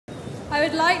I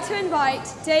would like to invite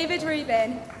David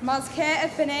Reuben, Mazkir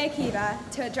of Bnei Akiva,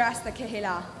 to address the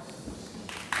Kehillah.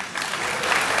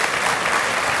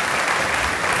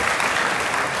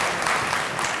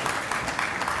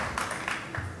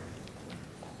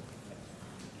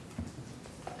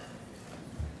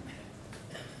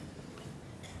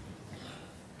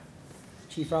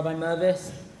 Chief Rabbi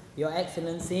Mervis, Your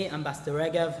Excellency Ambassador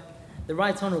Regev, the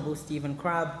Right Honourable Stephen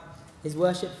Crabb, His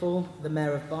Worshipful, the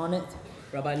Mayor of Barnet,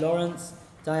 Rabbi Lawrence,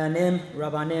 Dayanim,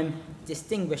 Rabbanim,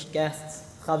 distinguished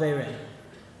guests, Chaverim.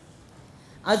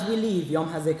 As we leave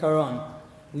Yom HaZikaron,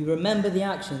 we remember the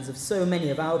actions of so many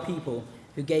of our people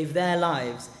who gave their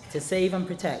lives to save and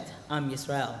protect Am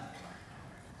Yisrael.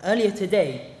 Earlier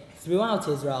today, throughout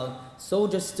Israel,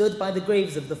 soldiers stood by the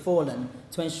graves of the fallen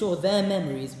to ensure their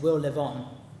memories will live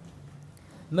on.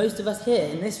 Most of us here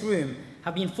in this room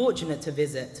have been fortunate to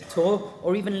visit, tour,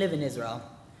 or even live in Israel.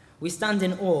 We stand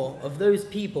in awe of those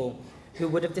people who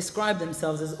would have described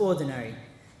themselves as ordinary,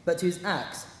 but whose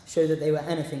acts show that they were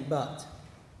anything but.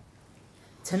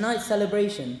 Tonight's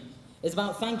celebration is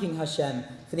about thanking Hashem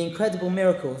for the incredible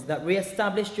miracles that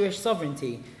re-established Jewish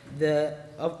sovereignty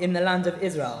in the land of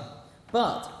Israel,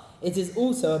 but it is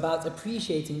also about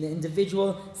appreciating the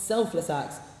individual, selfless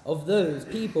acts of those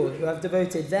people who have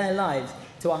devoted their lives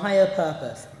to a higher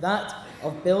purpose, that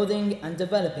of building and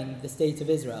developing the State of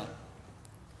Israel.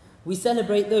 We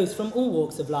celebrate those from all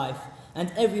walks of life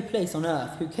and every place on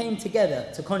earth who came together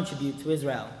to contribute to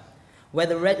Israel,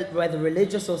 whether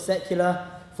religious or secular,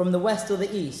 from the west or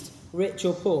the east, rich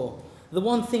or poor. The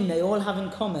one thing they all have in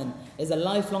common is a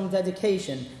lifelong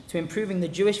dedication to improving the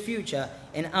Jewish future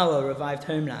in our revived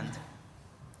homeland.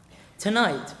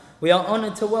 Tonight, we are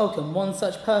honoured to welcome one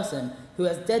such person who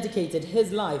has dedicated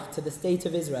his life to the State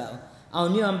of Israel, our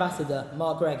new ambassador,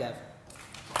 Mark Regev.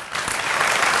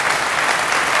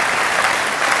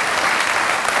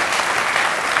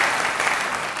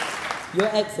 Your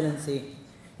Excellency,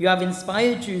 you have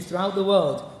inspired Jews throughout the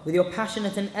world with your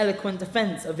passionate and eloquent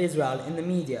defence of Israel in the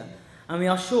media, and we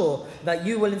are sure that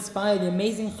you will inspire the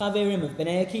amazing Chaverim of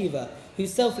Bnei Akiva who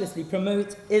selflessly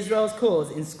promote Israel's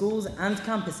cause in schools and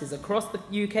campuses across the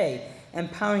UK,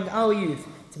 empowering our youth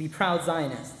to be proud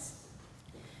Zionists.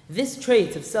 This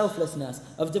trait of selflessness,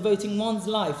 of devoting one's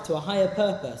life to a higher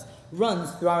purpose, runs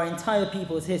through our entire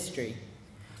people's history.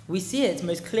 We see it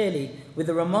most clearly with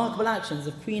the remarkable actions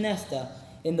of Queen Esther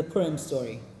in the Purim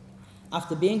story.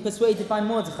 After being persuaded by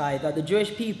Mordechai that the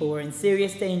Jewish people were in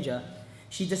serious danger,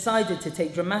 she decided to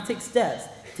take dramatic steps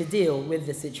to deal with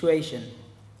the situation.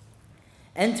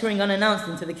 Entering unannounced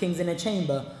into the king's inner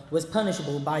chamber was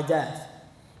punishable by death.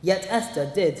 Yet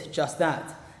Esther did just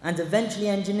that, and eventually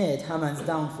engineered Haman's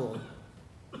downfall.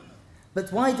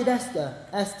 But why did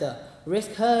Esther,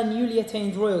 risk her newly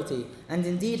attained royalty, and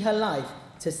indeed her life,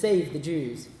 to save the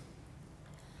Jews?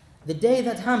 The day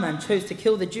that Haman chose to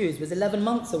kill the Jews was 11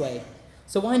 months away,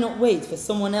 so why not wait for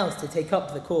someone else to take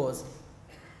up the cause?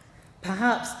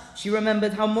 Perhaps she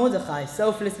remembered how Mordechai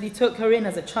selflessly took her in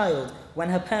as a child when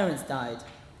her parents died.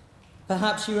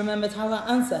 Perhaps she remembered how her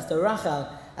ancestor Rachel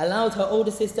allowed her older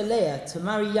sister Leah to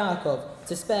marry Yaakov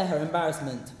to spare her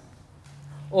embarrassment.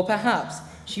 Or perhaps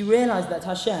she realized that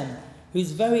Hashem,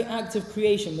 whose very act of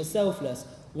creation was selfless,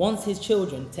 wants his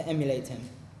children to emulate him.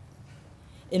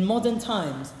 In modern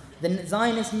times, the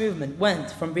Zionist movement went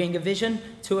from being a vision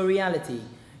to a reality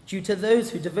due to those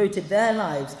who devoted their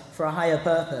lives for a higher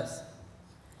purpose.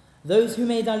 Those who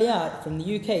made Aliyah from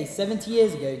the UK 70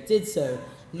 years ago did so,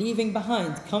 leaving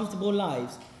behind comfortable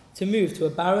lives to move to a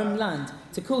barren land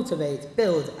to cultivate,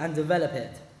 build and develop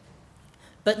it.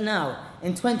 But now,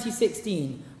 in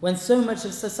 2016, when so much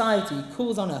of society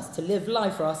calls on us to live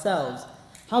life for ourselves,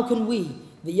 how can we,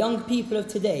 the young people of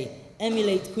today,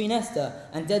 emulate Queen Esther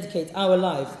and dedicate our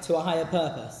lives to a higher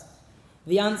purpose?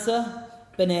 The answer?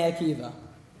 Bnei Akiva.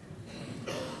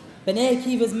 Bnei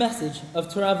Akiva's message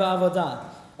of Torah v'Avodah,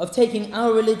 of taking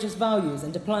our religious values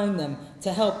and applying them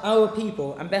to help our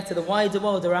people and better the wider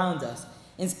world around us,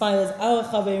 inspires our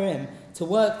Chaverim to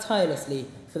work tirelessly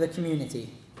for the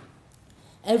community.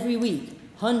 Every week,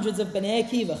 hundreds of Bnei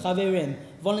Akiva Chaverim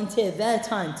volunteer their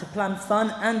time to plan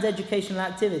fun and educational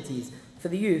activities for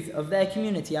the youth of their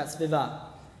community at Sviva.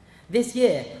 This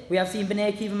year, we have seen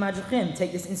Bnei Akiva Madruchim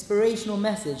take this inspirational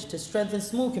message to strengthen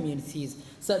small communities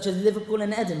such as Liverpool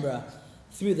and Edinburgh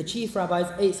through the Chief Rabbi's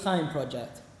Eitz Chaim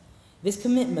project. This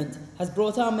commitment has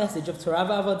brought our message of Torah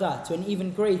v'Avodah to an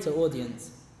even greater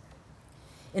audience.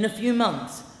 In a few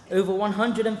months, over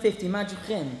 150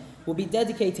 Madruchim will be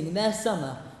dedicating their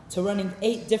summer to running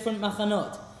 8 different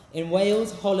machanot in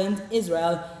Wales, Holland,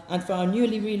 Israel, and for our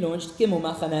newly relaunched Gimel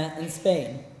Machaneh in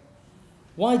Spain.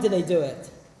 Why do they do it?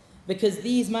 because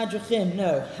these madruchim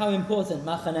know how important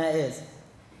Machana is.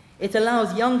 It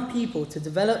allows young people to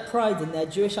develop pride in their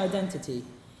Jewish identity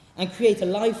and create a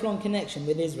lifelong connection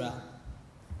with Israel.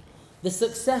 The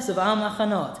success of our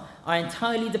Machanot are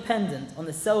entirely dependent on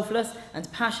the selfless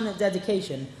and passionate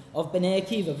dedication of Bnei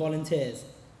Akiva volunteers.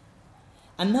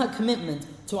 And that commitment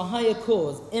to a higher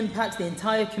cause impacts the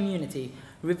entire community,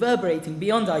 reverberating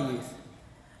beyond our youth.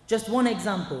 Just one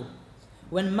example,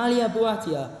 when Malia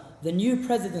Buatia, the new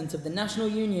president of the National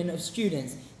Union of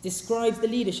Students, describes the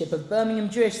leadership of Birmingham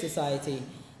Jewish Society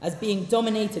as being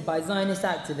dominated by Zionist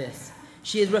activists,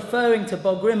 she is referring to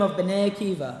Bogrim of Bnei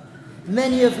Akiva,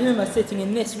 many of whom are sitting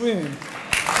in this room.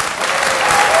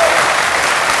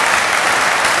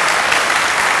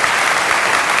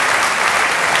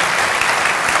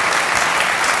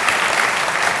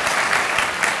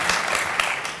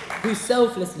 Who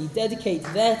selflessly dedicate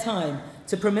their time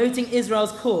to promoting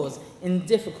Israel's cause in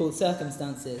difficult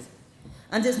circumstances.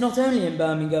 And it's not only in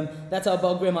Birmingham that our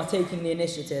Bogrim are taking the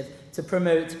initiative to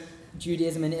promote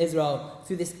Judaism in Israel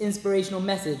through this inspirational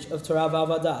message of Torah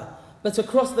v'Avodah, but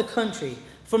across the country,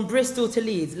 from Bristol to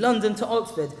Leeds, London to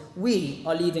Oxford, we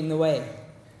are leading the way.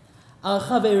 Our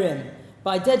Chaverim,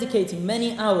 by dedicating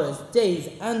many hours, days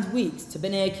and weeks to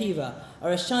Bnei Akiva,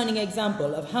 are a shining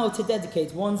example of how to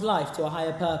dedicate one's life to a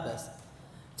higher purpose,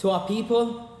 to our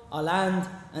people, our land,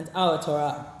 and our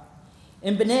Torah.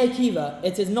 In Bnei Akiva,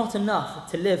 it is not enough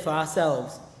to live for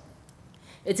ourselves.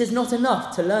 It is not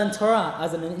enough to learn Torah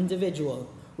as an individual.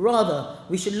 Rather,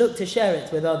 we should look to share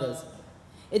it with others.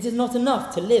 It is not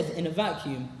enough to live in a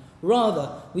vacuum.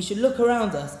 Rather, we should look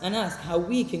around us and ask how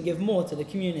we can give more to the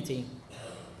community.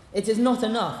 It is not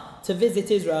enough to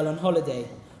visit Israel on holiday.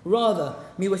 Rather,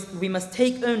 we must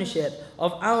take ownership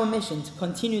of our mission to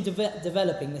continue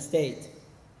developing the state.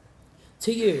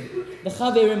 To you, the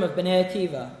Chaverim of Bnei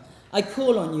Akiva, I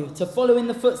call on you to follow in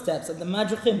the footsteps of the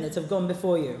Madruchim that have gone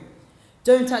before you.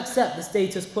 Don't accept the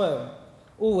status quo.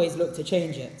 Always look to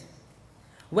change it.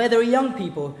 Where there are young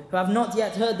people who have not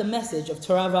yet heard the message of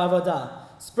Torah v'Avodah,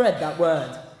 spread that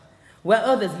word. Where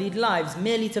others lead lives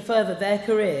merely to further their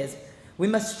careers, we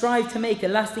must strive to make a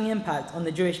lasting impact on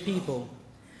the Jewish people.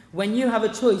 When you have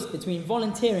a choice between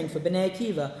volunteering for Bnei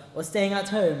Akiva or staying at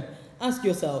home, ask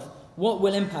yourself, what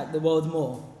will impact the world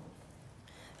more?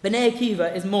 Bnei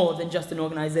Akiva is more than just an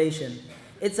organisation.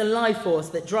 It's a life force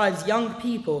that drives young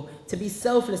people to be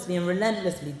selflessly and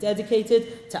relentlessly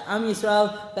dedicated to Am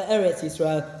Yisrael, Be'eretz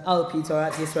Yisrael, Al Pi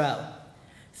Torat Yisrael.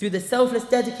 Through the selfless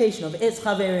dedication of its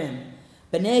Chaverim,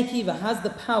 Bnei Akiva has the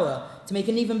power to make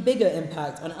an even bigger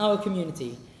impact on our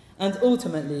community and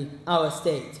ultimately our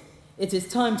state. It is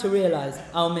time to realise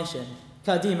our mission.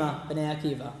 Kadima Bnei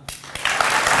Akiva.